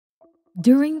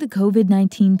During the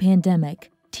COVID-19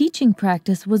 pandemic, teaching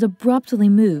practice was abruptly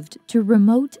moved to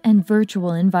remote and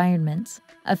virtual environments,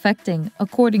 affecting,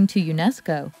 according to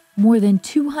UNESCO, more than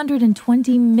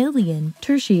 220 million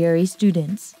tertiary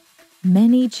students.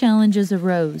 Many challenges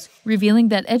arose, revealing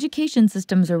that education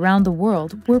systems around the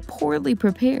world were poorly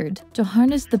prepared to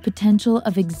harness the potential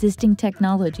of existing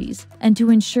technologies and to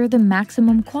ensure the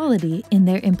maximum quality in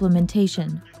their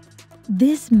implementation.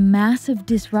 This massive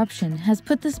disruption has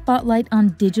put the spotlight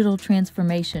on digital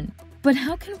transformation. But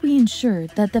how can we ensure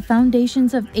that the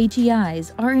foundations of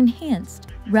HEIs are enhanced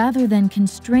rather than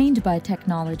constrained by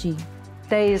technology?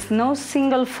 There is no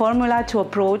single formula to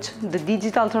approach the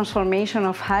digital transformation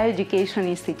of higher education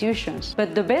institutions,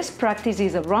 but the best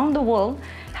practices around the world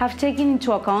have taken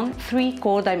into account three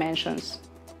core dimensions: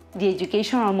 the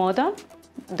educational model,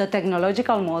 the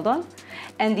technological model,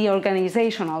 and the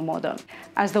organizational model.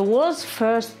 As the world's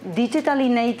first digitally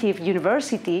native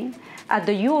university, at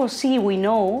the UOC we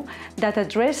know that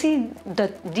addressing the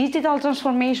digital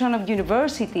transformation of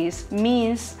universities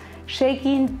means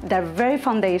shaking their very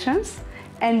foundations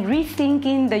and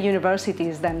rethinking the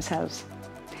universities themselves.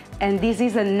 And this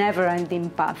is a never-ending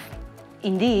path.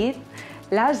 Indeed,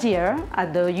 last year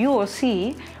at the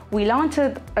UOC, we launched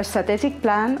a strategic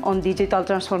plan on digital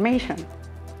transformation.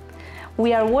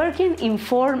 We are working in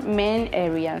four main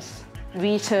areas: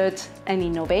 research and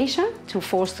innovation to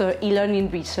foster e-learning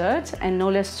research and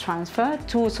knowledge transfer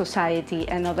to society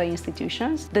and other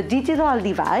institutions; the digital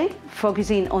divide,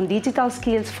 focusing on digital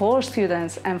skills for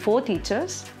students and for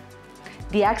teachers;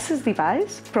 the access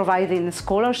divide, providing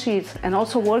scholarships and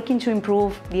also working to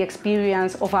improve the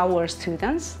experience of our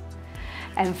students;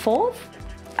 and fourth,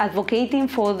 advocating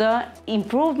for the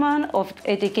improvement of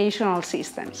educational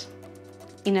systems.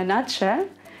 In a nutshell,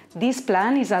 this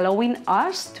plan is allowing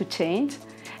us to change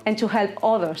and to help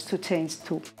others to change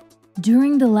too.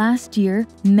 During the last year,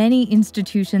 many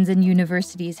institutions and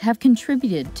universities have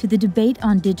contributed to the debate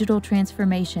on digital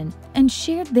transformation and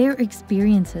shared their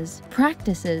experiences,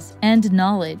 practices, and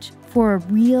knowledge for a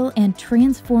real and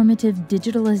transformative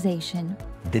digitalization.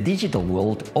 The digital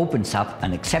world opens up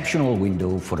an exceptional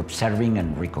window for observing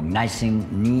and recognizing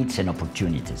needs and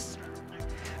opportunities.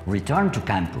 Return to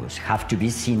campus have to be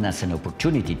seen as an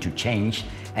opportunity to change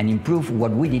and improve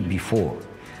what we did before,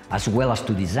 as well as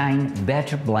to design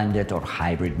better blended or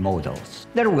hybrid models.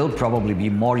 There will probably be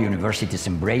more universities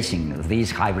embracing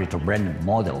these hybrid or blended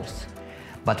models,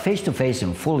 but face-to-face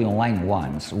and fully online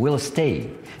ones will stay,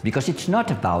 because it's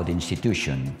not about the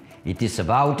institution, it is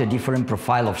about a different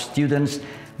profile of students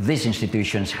these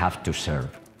institutions have to serve.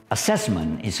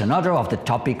 Assessment is another of the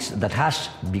topics that has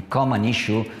become an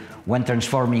issue when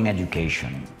transforming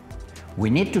education. We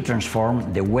need to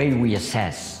transform the way we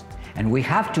assess, and we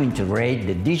have to integrate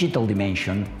the digital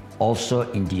dimension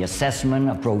also in the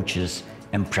assessment approaches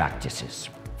and practices.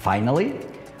 Finally,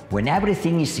 when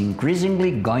everything is increasingly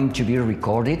going to be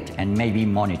recorded and maybe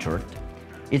monitored,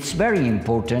 it's very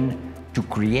important to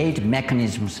create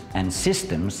mechanisms and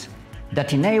systems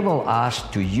that enable us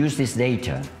to use this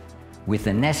data with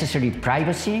the necessary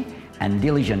privacy and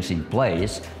diligence in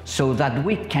place so that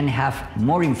we can have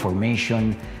more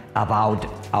information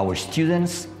about our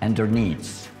students and their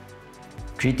needs.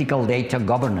 Critical data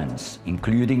governance,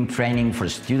 including training for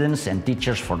students and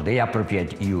teachers for their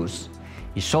appropriate use,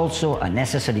 is also a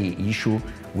necessary issue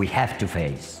we have to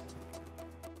face.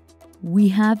 We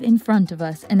have in front of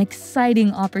us an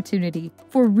exciting opportunity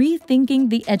for rethinking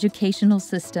the educational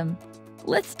system.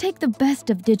 Let's take the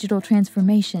best of digital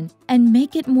transformation and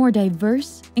make it more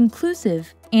diverse,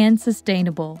 inclusive, and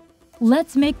sustainable.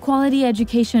 Let's make quality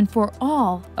education for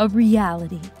all a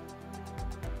reality.